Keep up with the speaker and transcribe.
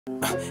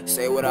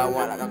Say what I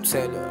want like I'm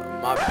Taylor.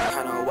 My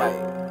kinda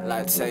white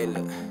like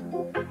Taylor.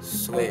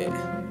 Swear.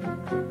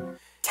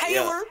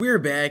 Taylor. We're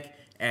back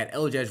at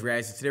Elajas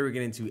Reacts. Today we're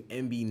getting into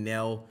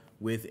MBNel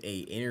with a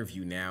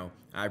interview now.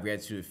 I've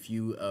reacted to a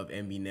few of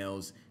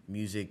MBNel's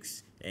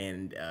musics,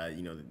 and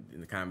you know,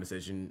 in the comment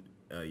section,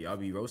 y'all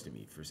be roasting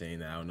me for saying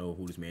that I don't know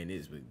who this man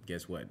is, but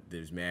guess what?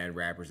 There's mad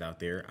rappers out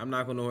there. I'm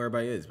not gonna know who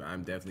everybody is, but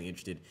I'm definitely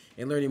interested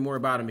in learning more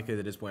about him because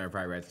at this point I've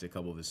probably reacted to a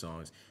couple of his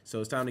songs.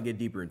 So it's time to get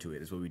deeper into it.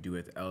 That's what we do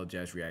at the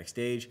Elajas React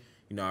stage.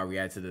 You know, I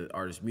react to the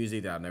artist's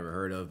music that I've never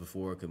heard of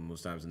before, because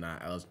most times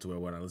I listen to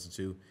what I listen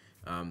to.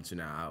 So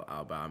now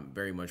I'm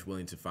very much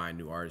willing to find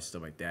new artists,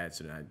 stuff like that.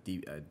 So then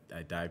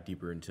I dive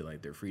deeper into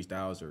like their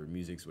freestyles or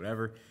musics,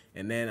 whatever.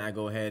 And then I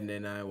go ahead and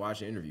then I watch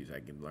the interviews. I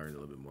can learn a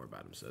little bit more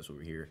about them. So that's what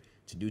we're here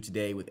to do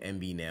today with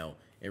MBNel.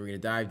 And we're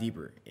going to dive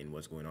deeper in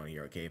what's going on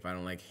here, okay? If I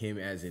don't like him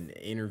as an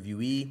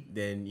interviewee,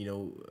 then, you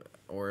know,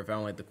 or if I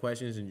don't like the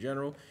questions in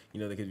general, you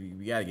know, because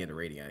we got to get a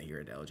rating out of here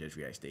at the Elajas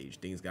React stage.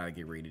 Things got to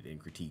get rated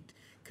and critiqued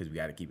because we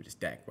got to keep it a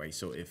stack, right?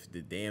 So if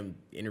the damn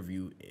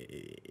interview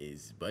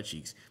is butt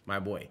cheeks, my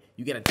boy,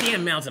 you get a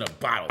damn mouth to the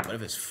bottle. But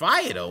if it's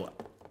fire, though,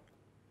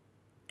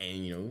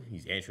 and, you know,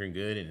 he's answering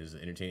good and it's an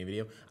entertaining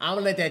video, I'm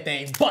going to let that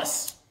thing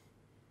bust.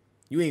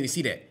 You ain't even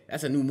see that.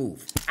 That's a new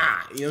move.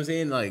 You know what I'm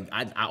saying? Like,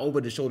 I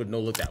opened the shoulder,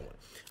 no look that one.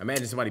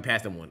 Imagine somebody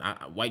passed that one.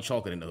 White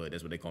chocolate in the hood.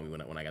 That's what they call me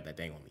when I got that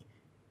thing on me.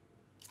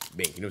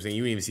 Bang. You know what I'm saying?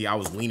 You didn't even see I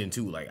was leaning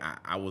too. Like,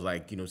 I was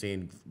like, you know what I'm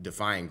saying,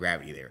 defying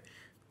gravity there.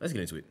 Let's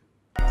get into it.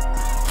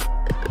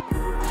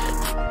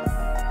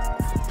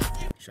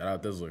 Shout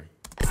out Thizzler.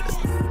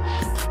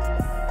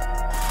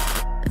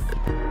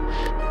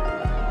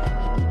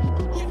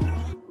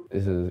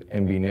 This is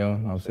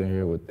MBNel. I'm sitting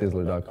here with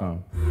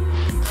Thizzler.com.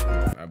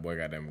 My boy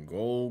got them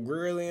gold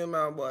grill in,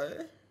 my boy.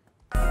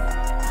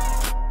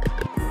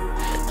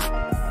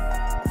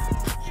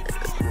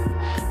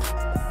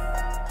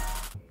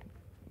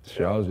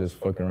 Shit, I was just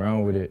fucking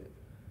around with it.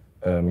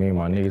 Me and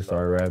my niggas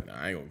started rapping.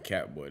 I ain't gonna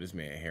cap, boy. This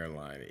man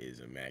hairline is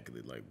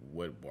immaculate. Like,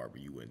 what barber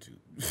you went to?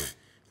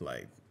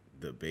 Like,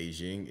 the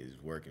Beijing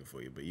is working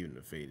for you, but even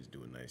the fade is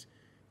doing nice.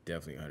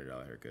 Definitely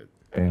 $100 haircut.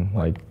 And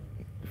like,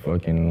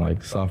 fucking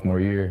like sophomore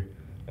year,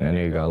 and that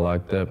nigga got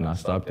locked up, and I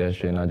stopped that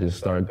shit, and I just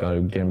started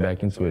getting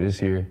back into it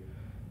this year.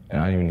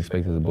 And I didn't even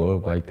expect it to blow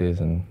up like this,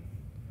 and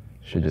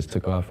shit just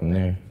took off from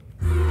there.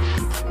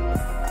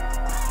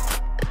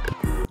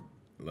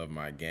 Love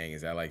My Gang.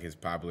 Is that like his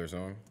popular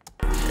song?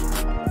 Oh,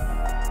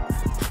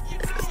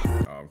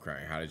 I'm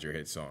crying. How did your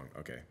hit song?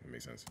 Okay, that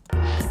makes sense.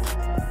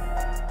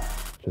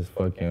 Just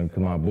fucking, cause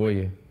my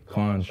boy,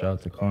 Cons, shout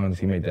out to Cons,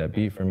 he made that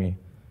beat for me.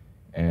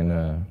 And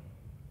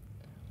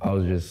I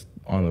was just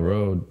on the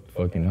road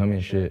fucking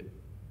humming shit.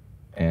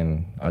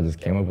 And I just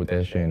came up with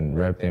that shit and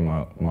rapped in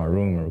my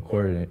room and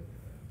recorded it.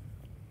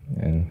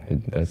 And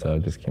that's how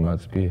it just came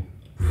out to be.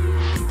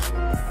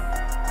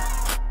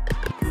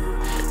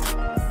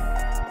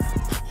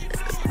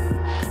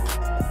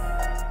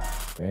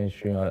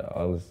 Mainstream,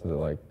 I listen to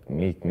like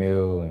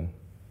MBNel and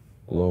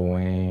Lil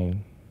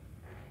Wayne,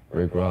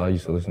 Rick Ross. I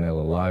used to listen to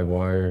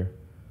Livewire,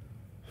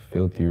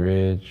 Filthy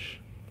Rich,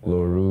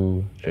 Lil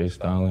Roku, Jay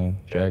Stalin,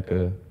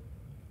 Jacka.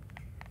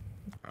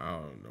 I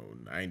don't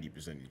know, 90%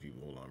 of these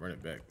people. Hold on, run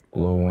it back.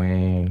 Lil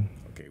Wayne.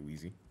 Okay,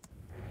 Wheezy.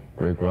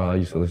 Rick Ross. I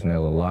used to listen to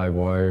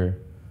Livewire,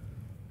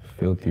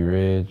 Filthy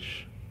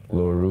Rich,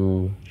 Lil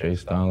Roku, Jay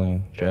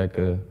Stalin,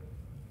 Jacka.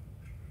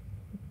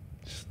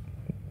 Just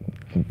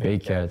Bay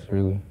Cats,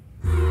 really.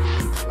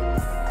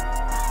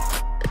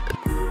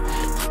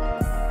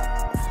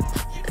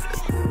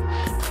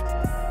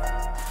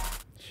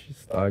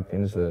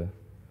 Stockton is a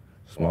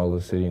small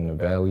little city in the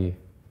valley.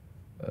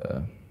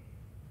 A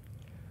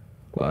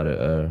lot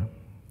of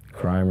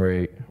crime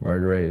rate,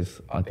 murder rate.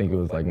 I think it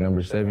was like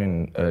number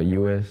 7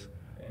 U.S.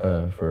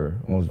 For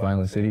most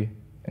violent city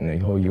in the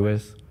whole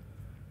U.S.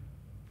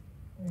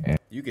 And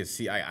You can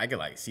see, I can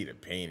like see the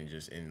pain and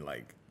just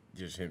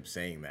him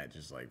saying that,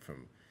 just like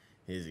from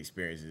his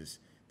experiences.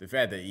 The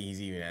fact that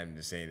he's even having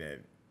to say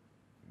that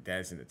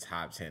that's in the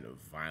top 10 of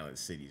violent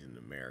cities in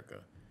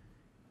America.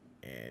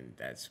 And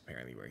that's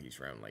apparently where he's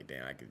from. Like,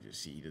 damn, I could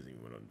just see he doesn't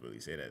even want to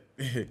really say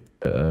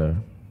that.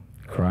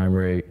 Crime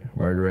rate,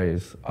 murder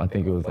rate, I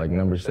think it was like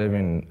number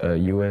 7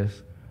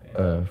 U.S.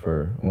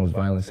 For most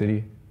violent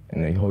city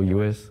in the whole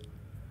U.S.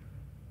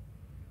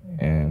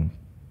 And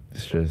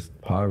it's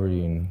just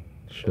poverty and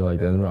shit like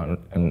that.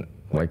 And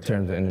like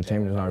terms of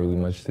entertainment, there's not really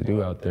much to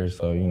do out there.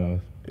 So, you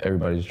know,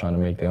 everybody's trying to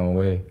make their own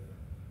way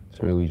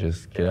to really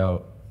just get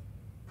out.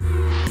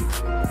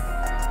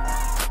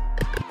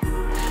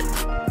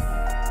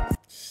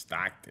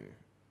 Stockton.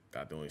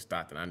 Thought the only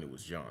Stockton I knew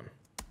was John.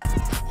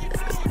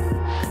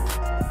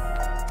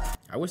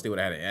 I wish they would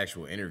have had an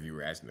actual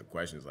interviewer asking the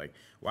questions. Like,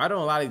 why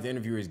don't a lot of these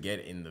interviewers get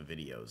in the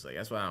videos? Like,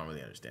 that's what I don't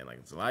really understand. Like,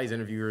 it's a lot of these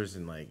interviewers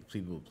and like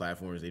people with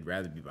platforms, they'd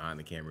rather be behind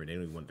the camera. They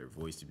don't even want their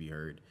voice to be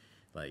heard.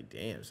 Like,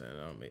 damn, son,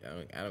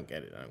 I don't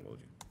get it. I don't go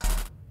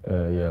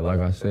you. Yeah, like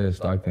I said,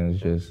 Stockton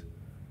is just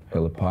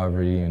hella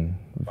poverty and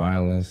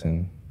violence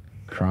and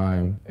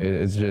crime.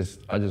 It's just,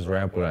 I just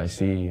rap what I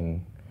see,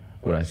 and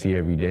what I see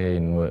every day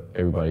and what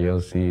everybody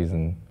else sees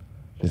and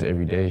just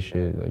everyday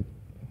shit, like,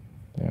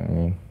 you know what I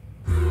mean?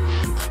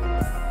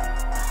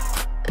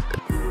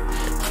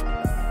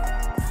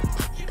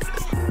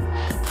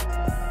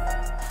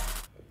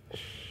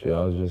 Shit,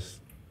 I was just,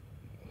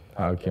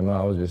 how it came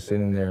out, I was just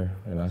sitting there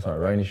and I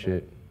started writing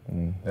shit.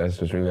 And that's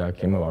just really how it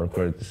came up. I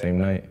recorded the same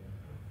night.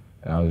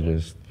 And I was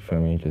just, you feel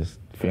me, just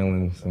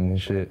feeling some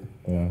shit,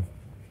 you know?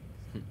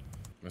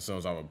 My son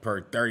was off a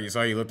perk 30.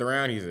 So he looked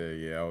around. He said,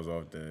 yeah, I was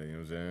off the, you know what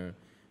I'm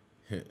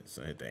saying?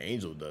 So hit the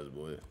angel dust,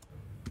 boy.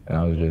 And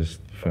I was just,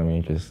 you feel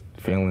me, just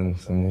feeling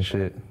some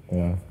shit, you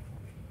know?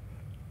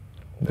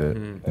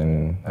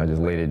 And I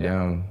just laid it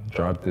down,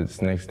 dropped it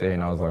the next day,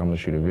 and I was like, I'm gonna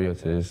shoot a video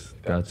to this,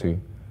 got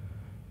to.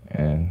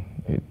 And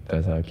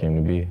that's how it came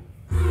to be.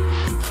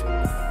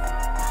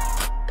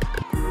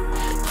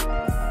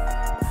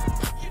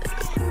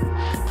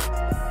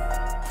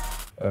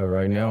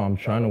 Right now, I'm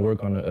trying to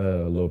work on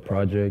a little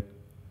project.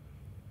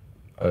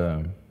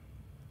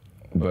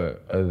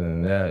 But other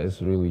than that,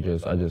 it's really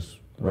just I just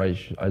write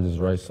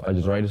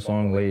a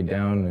song, lay it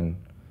down, and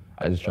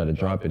I just try to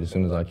drop it as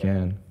soon as I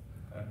can.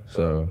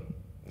 So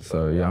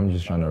yeah, I'm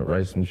just trying to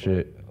write some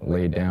shit,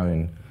 lay it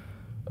down,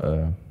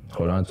 and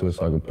hold on to it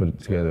so I can put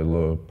it together a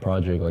little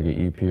project like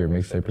an EP or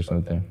mixtape or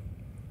something.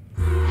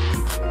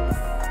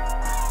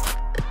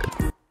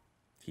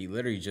 He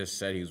literally just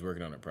said he was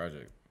working on a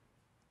project.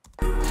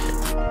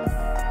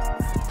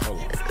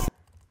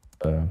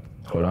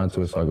 Hold on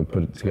to it so I can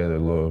put it together a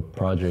little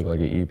project like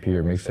an EP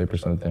or mixtape or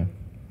something.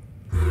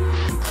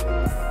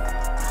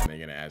 They're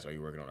gonna ask, are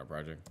you working on a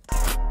project?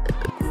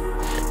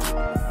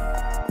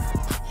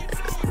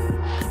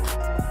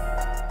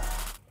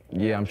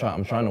 Yeah, I'm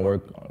trying to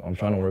work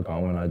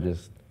on one. I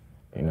just,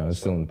 you know, it's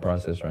still in the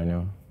process right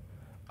now.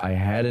 I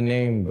had a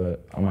name,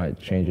 but I might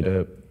change it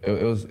up.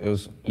 It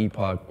was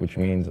Epoch, which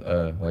means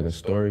like a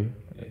story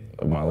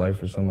of my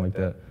life or something like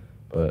that.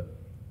 But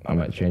I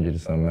might change it to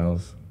something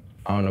else.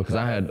 I don't know, cause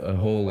I had a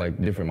whole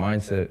like different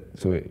mindset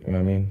to it. You know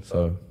what I mean?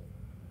 So,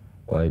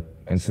 like,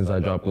 and since I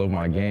dropped Love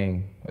My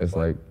Gang, it's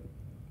like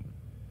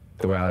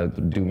the way I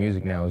do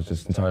music now is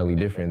just entirely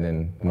different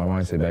than my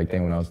mindset back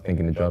then when I was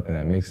thinking of dropping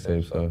that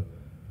mixtape. So,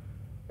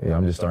 yeah,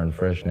 I'm just starting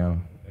fresh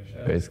now,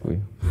 basically.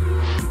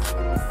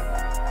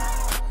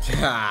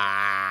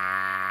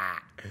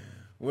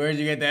 Where'd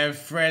you get that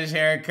fresh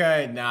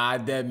haircut? Nah, I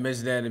dead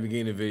missed that in the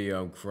beginning of the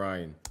video. I'm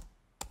crying.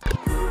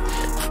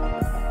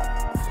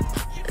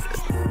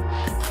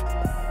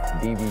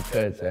 DB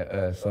Cuts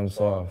at Some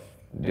Soft,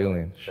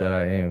 Dylan, shout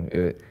out him.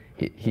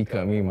 He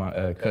cut me,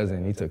 my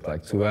cousin, he took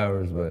like 2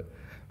 hours, but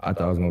I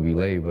thought I was gonna be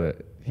late,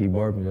 but he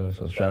barbed me though,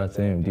 so shout out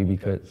to him, DB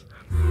Cuts.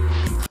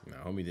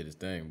 Nah, homie did his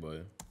thing,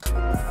 boy.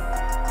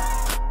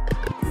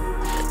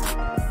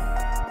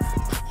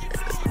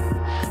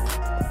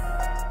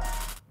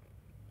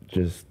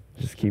 Just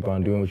keep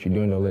on doing what you're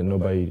doing, don't let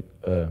nobody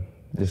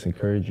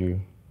disencourage you.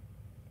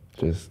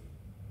 Just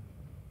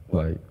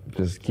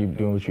keep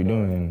doing what you're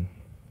doing and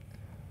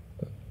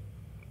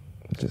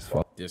just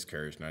follow.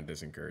 Discourage, not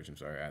disencourage. I'm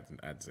sorry, I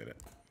had to say that.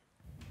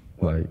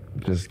 Like,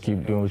 just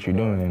keep doing what you're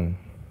doing and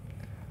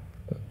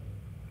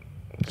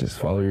just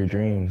follow your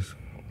dreams,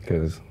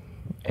 because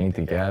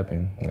anything can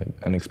happen, like,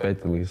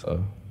 unexpectedly.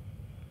 So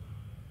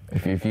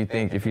if you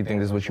think this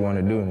is what you want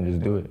to do, then just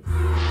do it.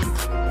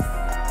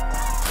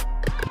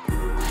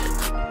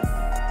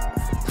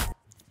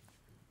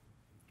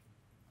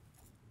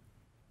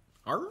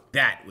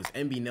 That was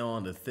MBNel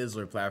on the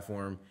Thizzler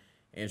platform.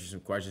 Answer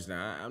some questions.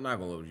 Now, I'm not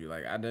gonna lie with you.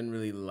 Like, I didn't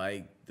really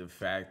like the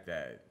fact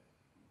that,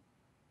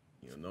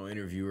 you know, no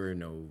interviewer,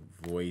 no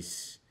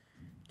voice,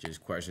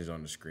 just questions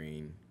on the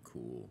screen.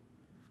 Cool.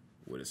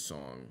 With a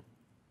song.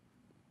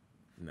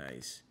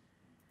 Nice.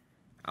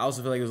 I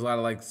also feel like there was a lot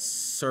of like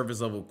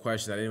surface level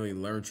questions. I didn't really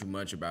learn too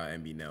much about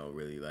MBNel,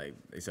 really, like,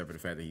 except for the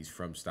fact that he's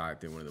from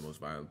Stockton, one of the most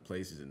violent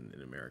places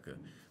in America.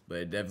 But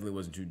it definitely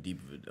wasn't too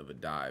deep of a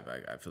dive.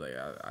 I feel like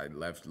I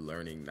left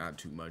learning not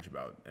too much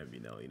about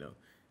MBNel, you know.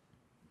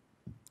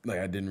 Like,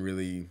 I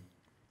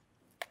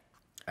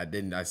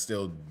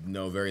still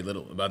know very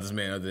little about this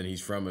man other than he's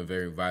from a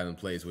very violent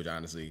place, which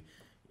honestly,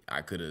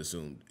 I could have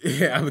assumed.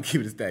 Yeah, I'm gonna keep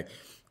it a stack.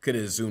 Could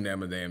have assumed that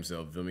my damn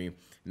self, feel me?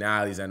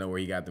 Now at least I know where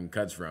he got them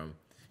cuts from.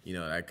 You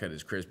know, that cut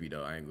is crispy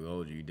though. I ain't gonna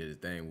hold you. He did his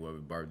thing.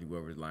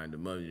 Whoever's lined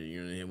him up,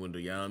 you know him with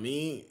the y'all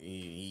mean?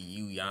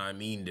 You y'all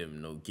mean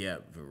them, no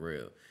cap, for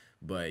real.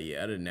 But yeah,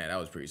 other than that,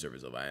 was pretty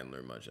surface level. I didn't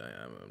learn much.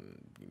 I'm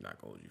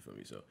not gonna hold you, for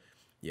me. So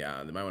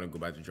yeah, they might want to go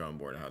back to the drawing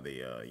board how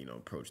they you know,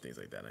 approach things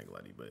like that. I ain't gonna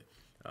lie to you, but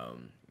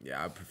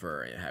yeah, I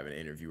prefer having an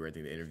interviewer. I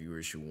think the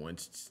interviewer should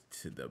want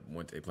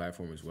a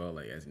platform as well.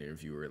 Like, as an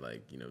interviewer,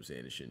 like, you know what I'm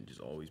saying, it shouldn't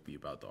just always be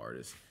about the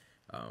artist.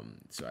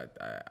 So I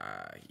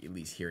at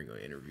least hearing an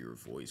interviewer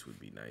voice would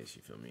be nice.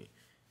 You feel me?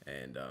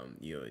 And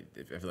you know,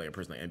 if I feel like a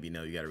person like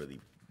MBNel, you gotta really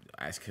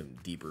ask him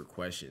deeper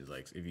questions.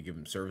 Like, if you give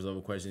him surface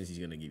level questions, he's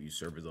gonna give you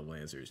surface level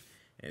answers,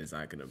 and it's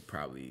not gonna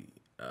probably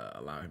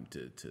allow him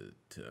to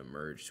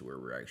emerge to where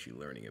we're actually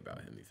learning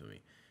about him. You feel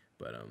me?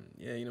 But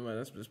yeah, you know what?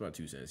 That's my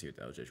 2 cents here at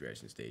the Elajas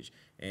reaction stage.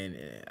 And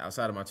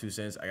outside of my 2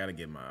 cents, I gotta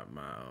get my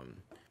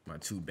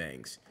 2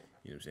 bangs.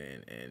 You know what I'm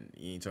saying? And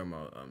you ain't talking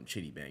about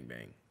Chitty Bang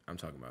Bang. I'm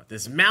talking about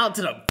this mouth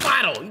to the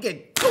bottle. You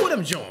get 2 of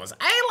them Jones.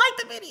 I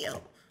ain't like the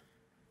video.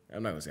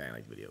 I'm not gonna say I ain't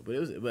like the video,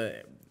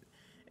 but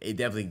it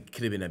definitely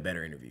could have been a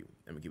better interview.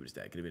 I'm gonna keep it as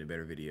that. Could have been a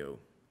better video.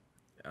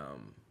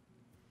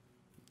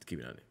 To keep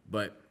it on it.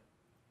 But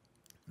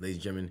ladies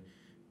and gentlemen,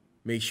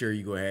 make sure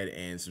you go ahead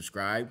and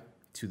subscribe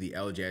to the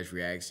Elajas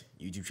Reacts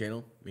YouTube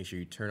channel. Make sure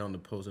you turn on the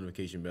post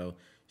notification bell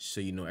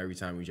so you know every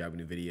time we drop a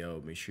new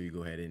video. Make sure you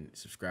go ahead and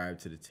subscribe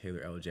to the Taylor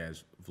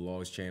Elajas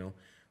Vlogs channel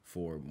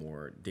for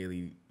more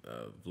daily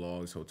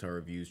vlogs, hotel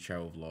reviews,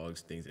 travel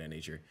vlogs, things of that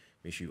nature.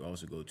 Make sure you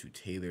also go to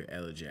Taylor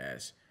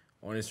Elajas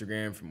on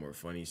Instagram for more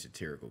funny,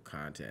 satirical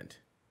content.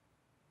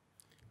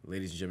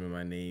 Ladies and gentlemen,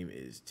 my name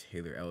is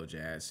Taylor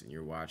Elajas, and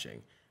you're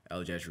watching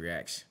Elajas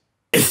Reacts.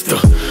 It's the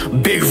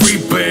Big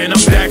Reaper and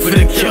I'm back for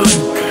the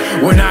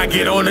killing. When I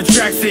get on the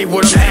track, say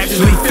what I'm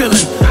actually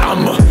feeling.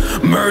 I'm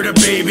a murder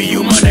baby,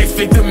 you my next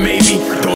victim maybe.